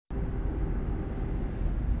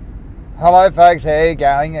Hello folks, how are you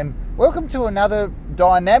going? And welcome to another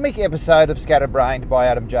dynamic episode of Scatterbrained by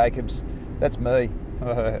Adam Jacobs. That's me.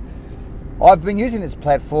 I've been using this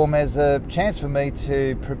platform as a chance for me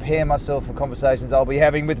to prepare myself for conversations I'll be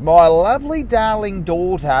having with my lovely darling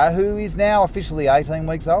daughter, who is now officially 18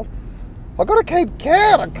 weeks old. I've got to keep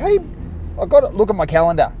count. I've got to look at my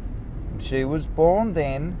calendar. She was born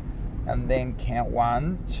then, and then count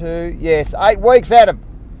 1, 2, yes, 8 weeks, Adam.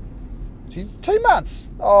 She's 2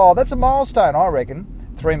 months. Oh, that's a milestone, I reckon.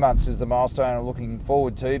 3 months is the milestone I'm looking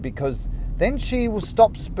forward to, because then she will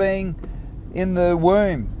stop being in the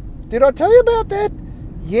womb. Did I tell you about that?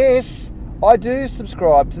 Yes, I do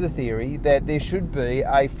subscribe to the theory that there should be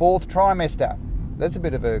a 4th trimester. That's a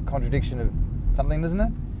bit of a contradiction of something, isn't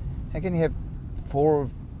it? How can you have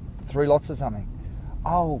 3 lots of something?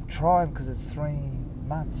 Oh, because it's 3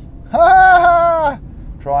 months. Ha ha!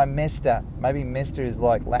 Trimester. Maybe mester is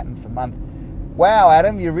like Latin for month. Wow,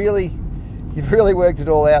 Adam, you've really worked it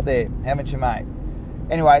all out there, haven't you, mate?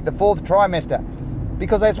 Anyway, the 4th trimester,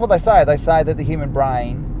 because that's what they say. They say that the human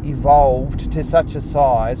brain evolved to such a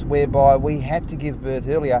size whereby we had to give birth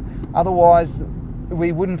earlier, otherwise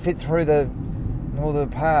we wouldn't fit through all the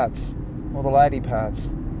lady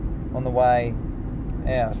parts on the way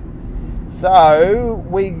out. So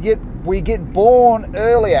we get born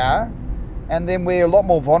earlier, and then we're a lot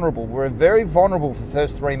more vulnerable. We're very vulnerable for the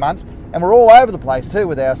first 3 months, and we're all over the place too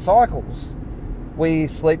with our cycles. We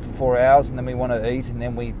sleep for 4 hours, and then we want to eat, and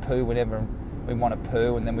then we poo whenever we want to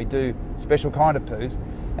poo, and then we do special kind of poos,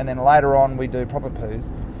 and then later on we do proper poos.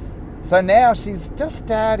 So now she's just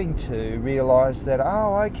starting to realise that,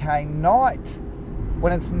 okay,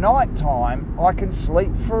 when it's night time, I can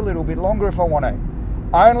sleep for a little bit longer if I want to.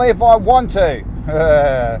 Only if I want to.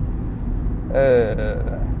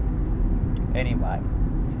 Anyway,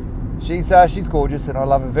 she's gorgeous, and I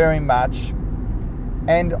love her very much.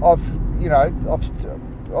 And I've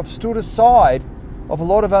stood aside of a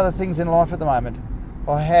lot of other things in life at the moment.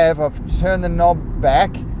 I've turned the knob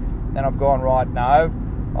back, and I've gone, right, no,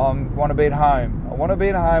 I want to be at home. I want to be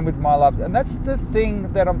at home with my loves. And that's the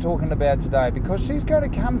thing that I'm talking about today, because she's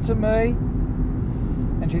going to come to me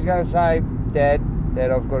and she's going to say, Dad,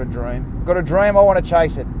 I've got a dream. I've got a dream, I want to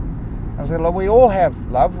chase it. I said, we all have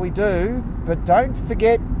love, we do, but don't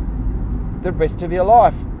forget the rest of your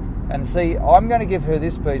life. And see, I'm going to give her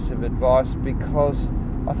this piece of advice because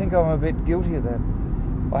I think I'm a bit guilty of that.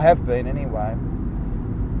 I have been anyway,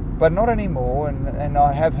 but not anymore, and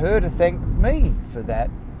I have her to thank me for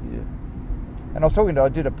that. Yeah. And I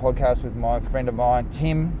did a podcast with my friend of mine,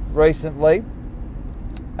 Tim, recently,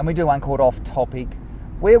 and we do one called Off Topic,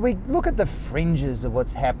 where we look at the fringes of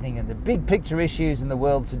what's happening and the big picture issues in the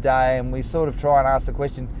world today, and we sort of try and ask the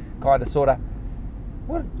question,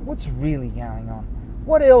 what's really going on?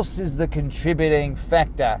 What else is the contributing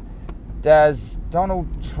factor? Does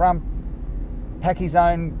Donald Trump pack his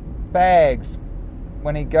own bags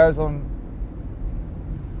when he goes on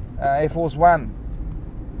Air Force One?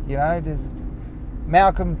 Does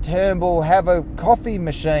Malcolm Turnbull have a coffee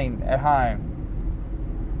machine at home?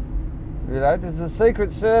 Does the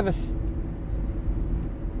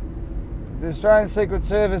Australian Secret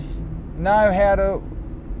Service know how to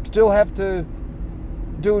still have to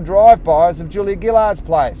do drive-bys of Julia Gillard's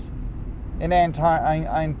place in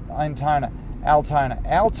Altona.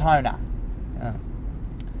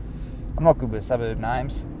 I'm not good with suburb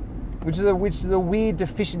names, which is a weird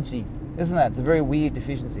deficiency, isn't it? It's a very weird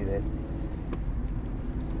deficiency there.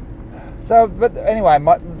 So, but anyway,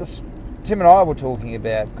 Tim and I were talking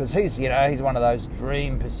about, because he's one of those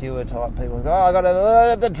dream pursuer type people. I got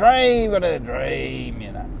the dream,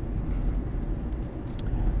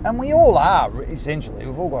 And we all are, essentially.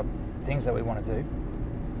 We've all got things that we want to do.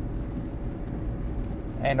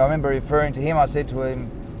 And I remember referring to him, I said to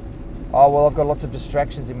him, I've got lots of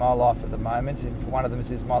distractions in my life at the moment, and one of them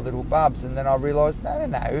is my little bubs. And then I realised,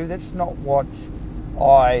 no, that's not what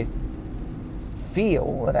I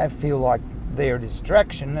feel. I don't feel like they're a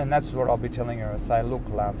distraction, and that's what I'll be telling her. I say, look,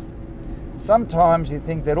 love, sometimes you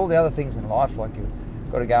think that all the other things in life, like you've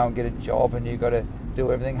got to go and get a job and you've got to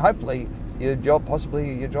do everything, hopefully your job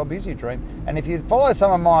is your dream. And if you follow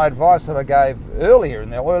some of my advice that I gave earlier in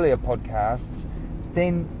the earlier podcasts,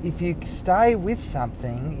 then if you stay with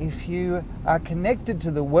something, if you are connected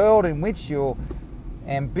to the world in which your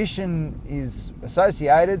ambition is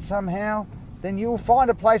associated somehow, then you'll find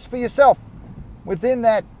a place for yourself within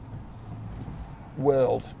that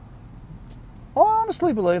world. I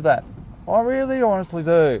honestly believe that. I really honestly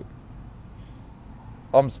do.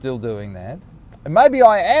 I'm still doing that. And maybe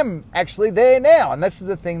I am actually there now, and that's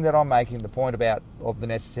the thing that I'm making the point about of the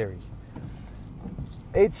necessaries.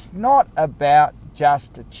 It's not about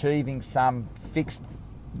just achieving some fixed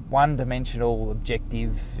one-dimensional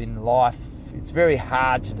objective in life. It's very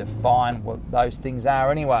hard to define what those things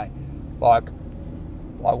are anyway. Like,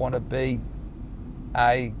 I want to be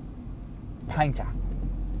a painter.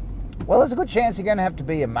 Well, there's a good chance you're going to have to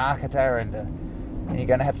be a marketer, and you're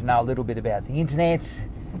going to have to know a little bit about the internet.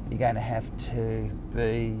 You're going to have to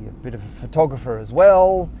be a bit of a photographer as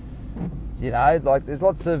well. You know, like, there's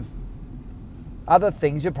lots of other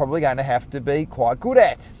things you're probably going to have to be quite good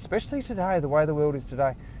at, especially today, the way the world is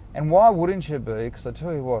today. And why wouldn't you be? Because I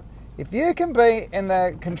tell you what, if you can be in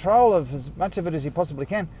the control of as much of it as you possibly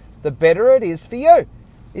can, the better it is for you.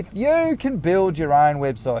 If you can build your own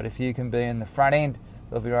website, if you can be in the front end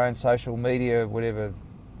of your own social media, whatever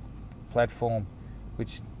platform,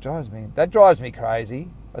 which drives me crazy.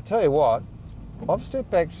 I tell you what, I've stepped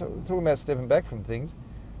back, talking about stepping back from things,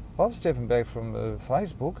 I've stepped back from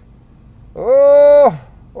Facebook.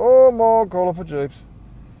 Oh my God, for jeeps.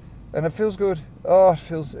 And it feels good.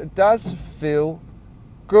 It does feel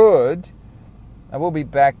good. I will be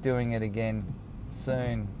back doing it again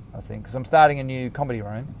soon, I think, because I'm starting a new comedy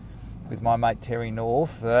room with my mate Terry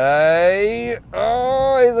North. He's a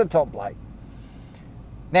top bloke.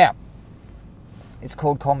 Now, it's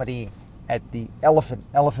called Comedy at the Elephant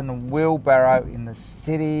and Wheelbarrow in the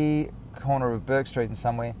city, corner of Burke Street and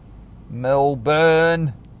somewhere,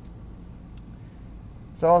 Melbourne.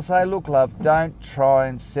 So I'll say, look, love, don't try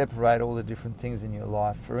and separate all the different things in your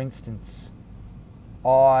life. For instance,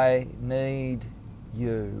 I need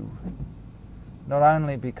you. Not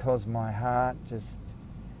only because my heart just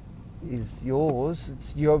is yours,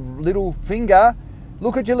 it's your little finger.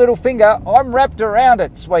 Look at your little finger. I'm wrapped around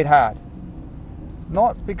it, sweetheart.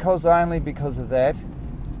 Not only because of that,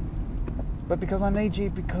 but because I need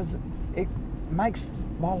you, because it makes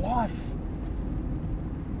my life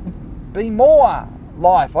be more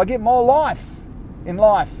life. I get more life in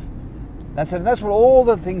life. That's what all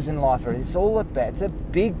the things in life are. It's all about. It's a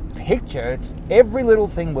big picture. It's every little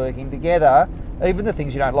thing working together, even the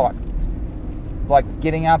things you don't like. Like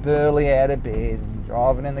getting up early out of bed, and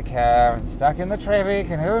driving in the car, and stuck in the traffic,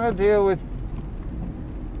 and having to deal with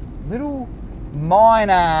little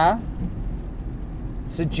minor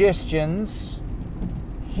suggestions,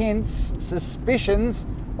 hints, suspicions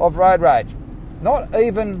of road rage. Not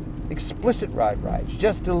even explicit road rage,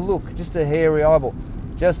 just a look, just a hairy eyeball,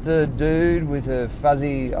 just a dude with a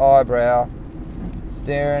fuzzy eyebrow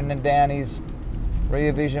staring down his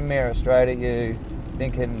rear vision mirror straight at you,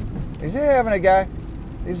 thinking, is he having a go?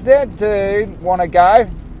 Is that dude want to go?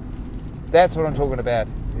 That's what I'm talking about.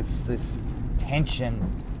 It's this tension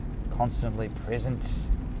constantly present,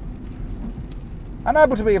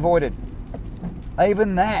 unable to be avoided.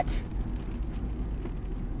 Even that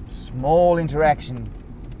small interaction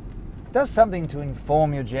does something to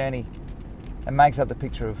inform your journey and makes up the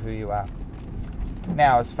picture of who you are.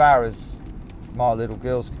 Now, as far as my little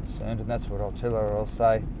girl's concerned, and that's what I'll tell her, I'll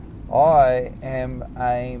say, I am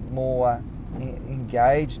a more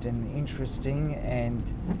engaged and interesting and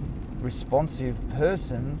responsive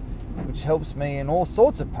person, which helps me in all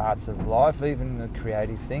sorts of parts of life, even the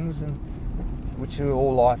creative things, and which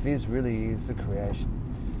all life is really is a creation.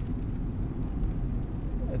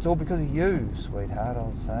 It's all because of you, sweetheart,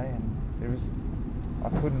 I'll say, and I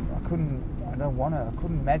couldn't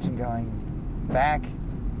imagine going back.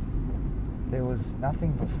 There was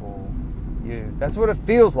nothing before you. That's what it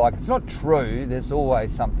feels like. It's not true. There's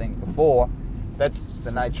always something before. That's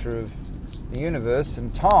the nature of the universe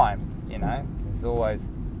and time, you know. There's always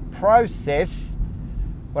process.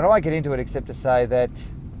 But I won't get into it except to say that,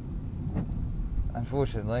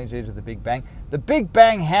 unfortunately, due to the Big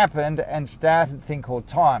Bang happened and started a thing called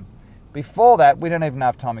time. Before that, we don't even know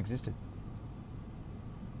if time existed.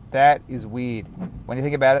 That is weird. When you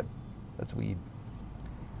think about it, that's weird.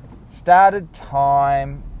 Started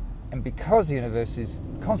time, and because the universe is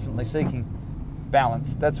constantly seeking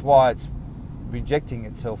balance, that's why it's rejecting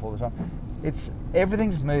itself all the time.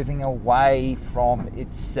 Everything's moving away from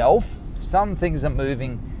itself. Some things are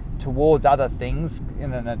moving towards other things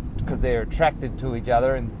because they're attracted to each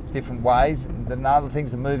other in different ways, and then other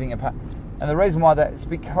things are moving apart. And the reason why that is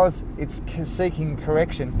because it's seeking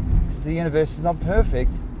correction, because the universe is not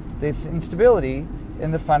perfect. There's instability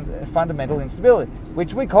in the fundamental instability,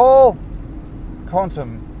 which we call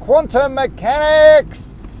quantum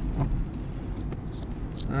mechanics.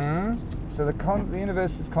 So the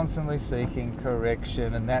universe is constantly seeking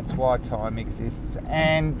correction, and that's why time exists,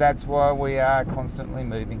 and that's why we are constantly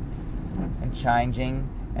moving and changing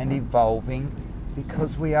and evolving,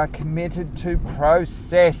 because we are committed to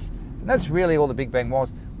process. And that's really all the Big Bang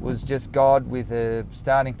was just God with a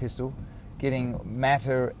starting pistol, getting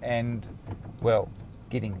matter and Well,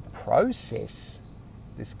 getting process,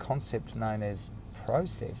 this concept known as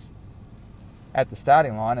process, at the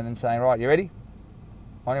starting line and then saying, right, you ready?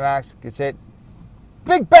 On your marks, get set,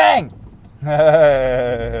 big bang!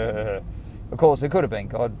 Of course, it could have been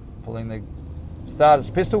God pulling the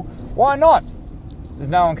starter's pistol. Why not? There's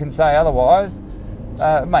no one can say otherwise.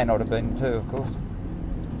 It may not have been too, of course.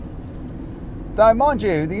 Though, mind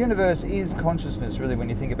you, the universe is consciousness, really, when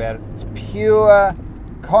you think about it. It's pure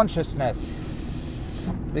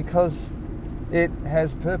consciousness because it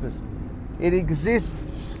has purpose. It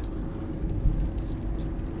exists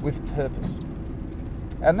with purpose.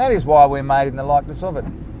 And that is why we're made in the likeness of it.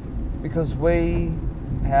 Because we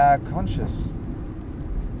are conscious.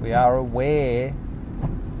 We are aware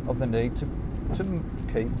of the need to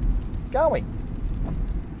keep going.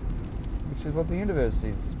 Which is what the universe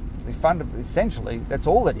is. Essentially, that's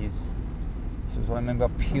all it is. This is what I mean by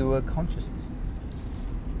pure consciousness.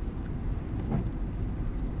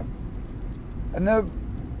 And the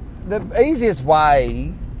easiest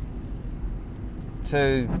way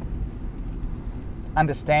to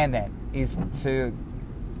understand that is to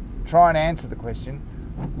try and answer the question,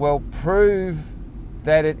 well, prove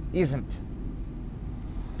that it isn't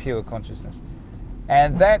pure consciousness.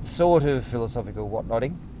 And that sort of philosophical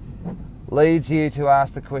whatnotting leads you to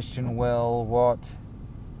ask the question, well, what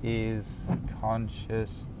is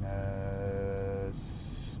consciousness?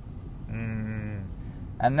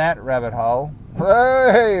 And that rabbit hole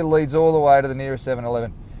leads all the way to the nearest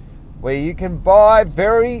 7-Eleven, where you can buy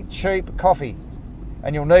very cheap coffee.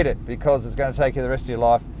 And you'll need it because it's going to take you the rest of your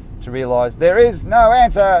life to realise there is no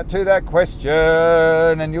answer to that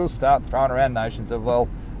question. And you'll start throwing around notions of, well,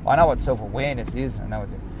 I know what self-awareness is. I know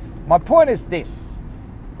what's it. My point is this.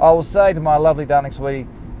 I will say to my lovely, darling, sweetie,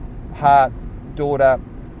 heart, daughter,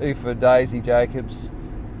 Aoife Daisy Jacobs,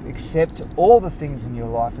 accept all the things in your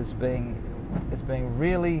life as being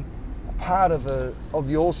really a part of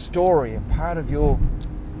your story, a part of your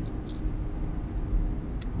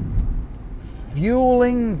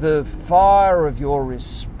fueling the fire of your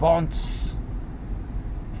response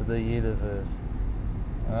to the universe.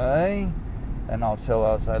 Eh? And I'll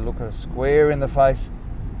say, look her square in the face,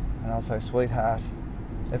 and I'll say, sweetheart,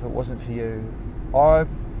 if it wasn't for you, I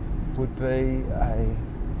would be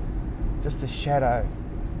just a shadow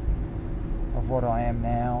of what I am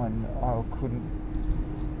now, and I couldn't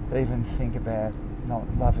even think about not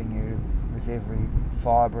loving you with every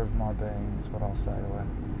fibre of my being, is what I'll say to her.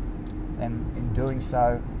 And in doing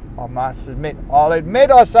so, in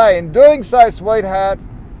doing so, sweetheart,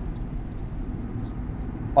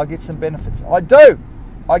 I get some benefits. I do.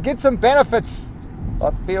 I get some benefits.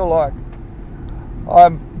 I feel like I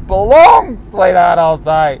belong, sweetheart, I'll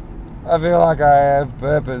say. I feel like I have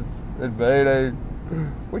purpose and meaning,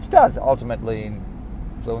 which does ultimately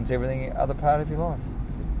influence every other part of your life.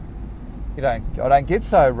 I don't get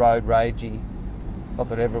so road ragey. Not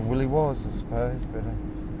that ever really was, I suppose, but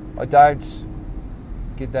I don't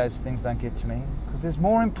get those things don't get to me because there's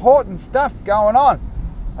more important stuff going on.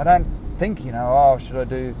 I don't think, should I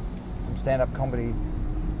do some stand-up comedy?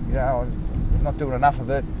 I'm not doing enough of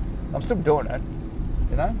it. I'm still doing it,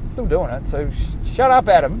 still doing it. So shut up,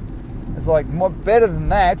 Adam. It's like more better than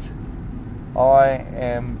that. I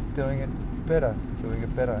am doing it better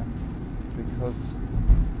because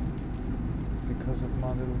of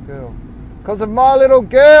my little girl. Because of my little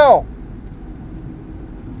girl.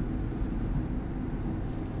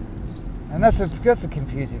 And that's a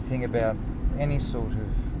confusing thing about any sort of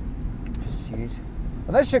pursuit.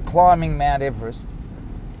 Unless you're climbing Mount Everest,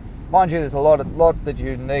 mind you, there's a lot that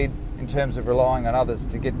you need in terms of relying on others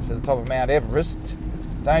to get to the top of Mount Everest,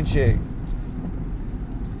 don't you?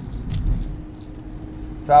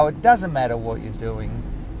 So it doesn't matter what you're doing.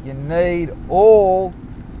 You need all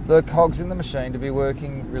the cogs in the machine to be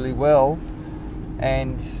working really well.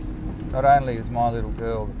 And not only is my little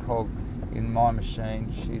girl the cog in my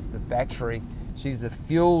machine, she's the battery, she's the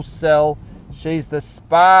fuel cell, she's the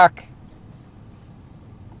spark.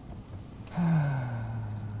 And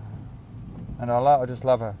I just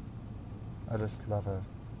love her. I just love her.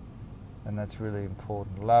 And that's really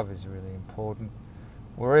important. Love is really important.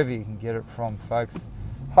 Wherever you can get it from, folks.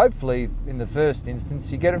 Hopefully, in the first instance,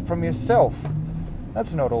 you get it from yourself.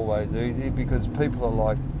 That's not always easy because people are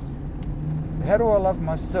like, how do I love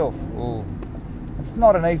myself? Ooh, it's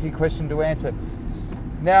not an easy question to answer.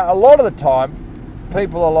 Now, a lot of the time,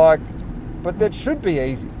 people are like, but that should be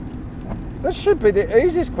easy. That should be the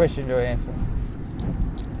easiest question to answer.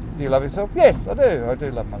 Do you love yourself? Yes, I do. I do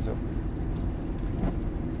love myself.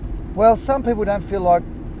 Well, some people don't feel like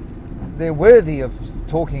they're worthy of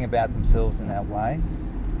talking about themselves in that way.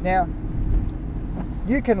 Now,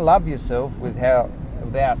 You can love yourself without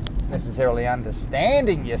necessarily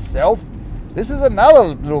understanding yourself. This is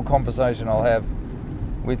another little conversation I'll have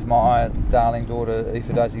with my darling daughter,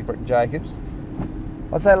 Aoife Daisy Jacobs.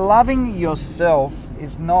 I say loving yourself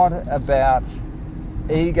is not about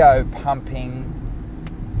ego pumping.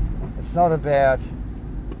 It's not about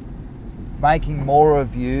making more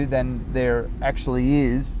of you than there actually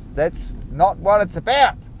is. That's not what it's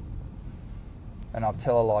about. And I'll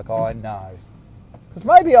tell her like I know. Because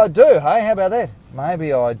maybe I do, hey? How about that?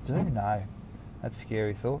 Maybe I do know. That's a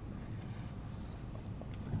scary thought.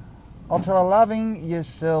 I'll tell her loving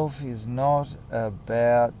yourself is not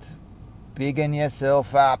about bigging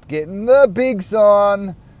yourself up, getting the bigs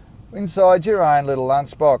on inside your own little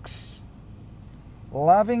lunchbox.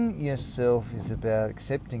 Loving yourself is about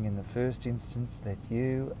accepting in the first instance that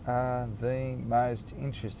you are the most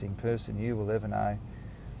interesting person you will ever know.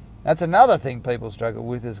 That's another thing people struggle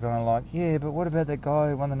with, is going like, yeah, but what about that guy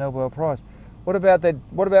who won the Nobel Prize? What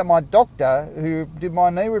about my doctor who did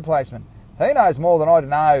my knee replacement? He knows more than I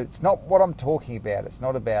know. It's not what I'm talking about. It's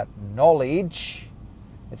not about knowledge.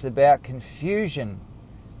 It's about confusion.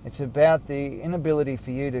 It's about the inability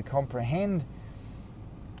for you to comprehend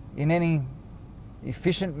in any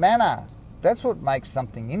efficient manner. That's what makes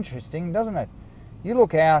something interesting, doesn't it? You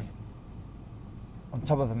look out on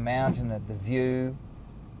top of a mountain at the view.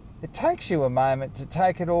 It takes you a moment to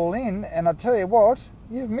take it all in, and I tell you what,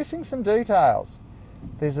 you're missing some details.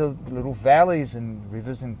 There's a little valleys and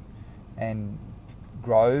rivers and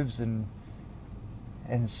groves and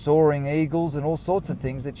soaring eagles and all sorts of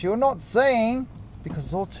things that you're not seeing because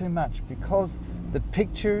it's all too much, because the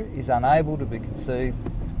picture is unable to be conceived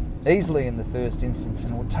easily in the first instance,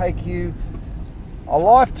 and it will take you a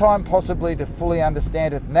lifetime possibly to fully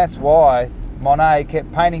understand it. And that's why Monet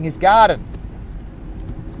kept painting his garden.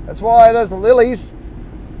 That's why those lilies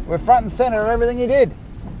were front and centre of everything he did,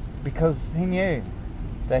 because he knew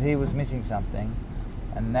that he was missing something,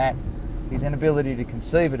 and that his inability to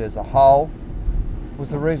conceive it as a whole was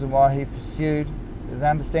the reason why he pursued the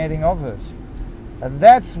understanding of it. And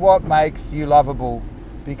that's what makes you lovable,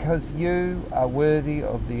 because you are worthy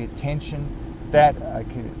of the attention that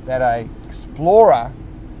a explorer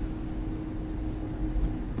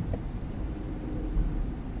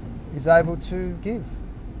is able to give.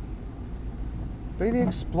 Be the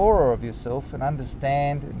explorer of yourself and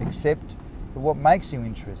understand and accept that what makes you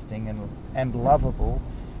interesting and lovable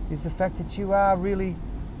is the fact that you are really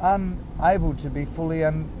unable to be fully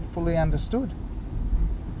understood.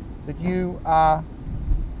 That you are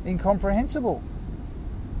incomprehensible.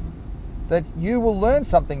 That you will learn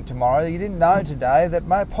something tomorrow that you didn't know today that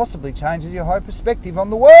may possibly changes your whole perspective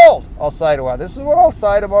on the world. I'll say to her, this is what I'll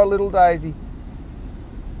say to my little Daisy.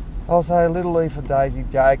 I'll say, little Aoife Daisy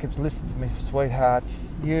Jacobs, listen to me,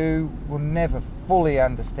 sweethearts. You will never fully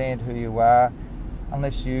understand who you are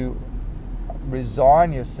unless you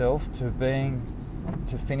resign yourself to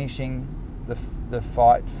finishing the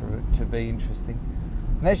fight for it to be interesting.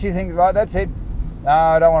 Unless you think, right, that's it. No,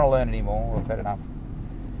 I don't want to learn anymore. I've had enough.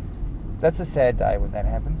 That's a sad day when that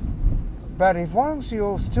happens. But as long as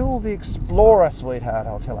you're still the explorer, sweetheart,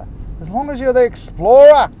 I'll tell her, as long as you're the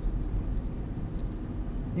explorer,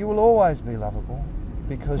 you will always be lovable,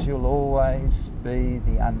 because you'll always be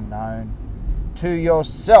the unknown to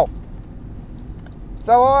yourself.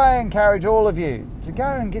 So I encourage all of you to go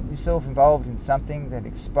and get yourself involved in something that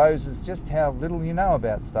exposes just how little you know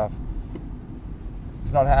about stuff.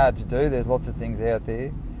 It's not hard to do. There's lots of things out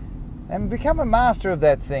there. And become a master of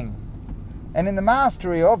that thing. And in the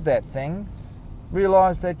mastery of that thing,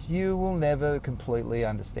 realise that you will never completely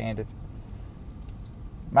understand it.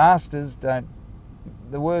 Masters don't...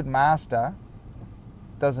 The word master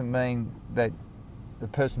doesn't mean that the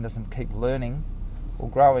person doesn't keep learning or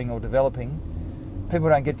growing or developing. People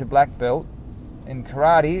don't get to black belt in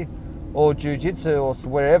karate or jiu-jitsu or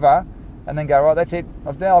wherever and then go, right, that's it.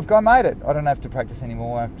 I've made it. I don't have to practice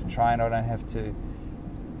anymore. I have to train. I don't have to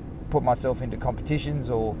put myself into competitions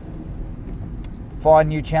or find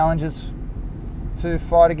new challenges to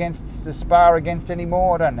fight against, to spar against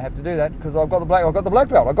anymore. I don't have to do that because I've got the black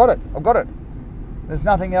belt. I've got it. There's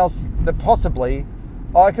nothing else that possibly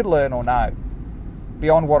I could learn or know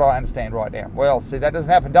beyond what I understand right now. Well, see, that doesn't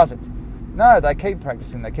happen, does it? No, they keep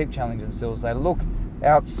practicing, they keep challenging themselves, they look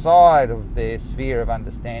outside of their sphere of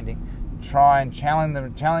understanding, try and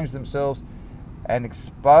challenge themselves and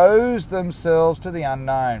expose themselves to the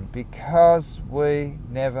unknown, because we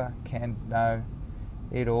never can know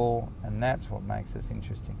it all, and that's what makes us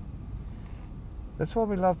interesting. That's why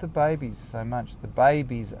we love the babies so much. The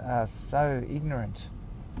babies are so ignorant.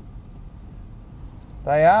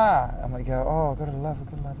 They are. And we go, oh, I've got to love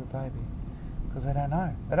the baby. Because they don't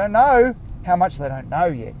know. They don't know how much they don't know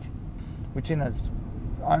yet, which in its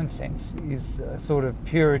own sense is a sort of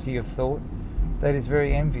purity of thought that is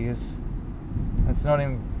very envious. It's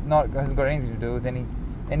hasn't got anything to do with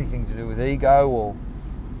anything to do with ego or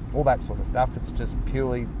all that sort of stuff. It's just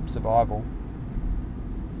purely survival.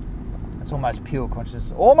 It's almost pure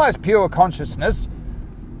consciousness. Almost pure consciousness.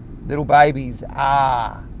 Little babies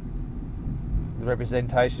are the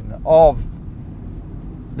representation of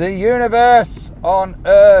the universe on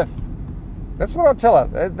Earth. That's what I'll tell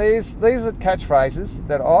her. These are catchphrases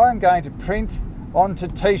that I'm going to print onto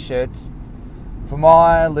T-shirts for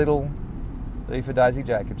my little Aoife Daisy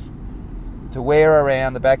Jacobs to wear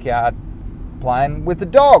around the backyard playing with the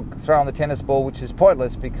dog, throwing the tennis ball, which is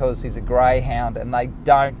pointless because he's a greyhound and they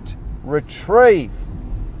don't retrieve.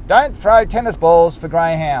 Don't throw tennis balls for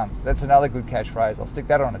greyhounds. That's another good catchphrase. I'll stick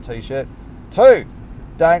that on a T-shirt. 2,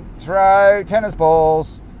 don't throw tennis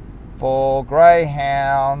balls for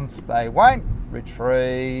greyhounds. They won't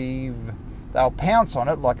retrieve. They'll pounce on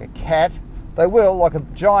it like a cat. They will, like a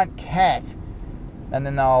giant cat. And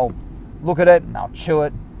then they'll look at it and they'll chew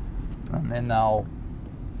it. And then they'll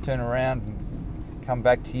turn around and come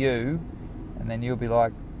back to you. And then you'll be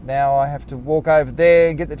like, now I have to walk over there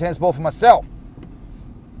and get the tennis ball for myself.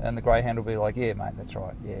 And the greyhound will be like, yeah, mate, that's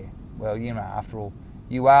right, yeah. Well, you know, after all,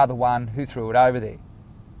 you are the one who threw it over there.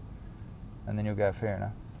 And then you'll go, fair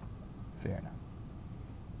enough. Fair enough.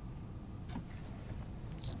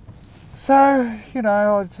 So, you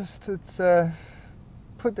know, it's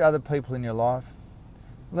put the other people in your life.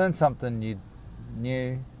 Learn something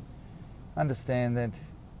new. Understand that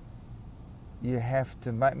you have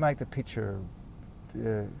to make the picture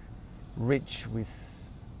rich with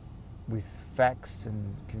facts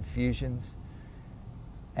and confusions,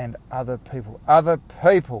 and other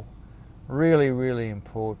people really, really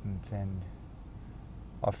important. And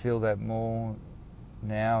I feel that more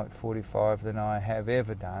now at 45 than I have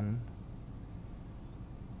ever done.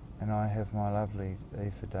 And I have my lovely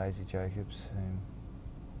Aoife Daisy Jacobs, who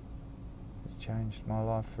has changed my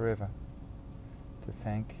life forever, to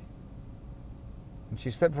thank. And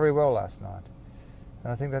she slept very well last night.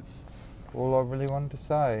 And I think that's all I really wanted to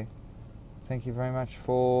say. Thank you very much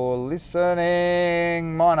for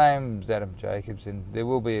listening. My name's Adam Jacobs, and there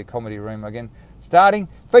will be a comedy room again starting,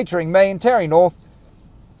 featuring me and Terry North.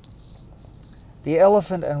 The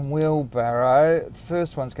Elephant and Wheelbarrow. The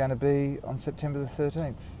first one's going to be on September the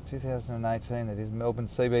 13th, 2018. That is Melbourne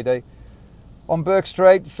CBD on Bourke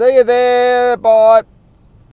Street. See you there. Bye.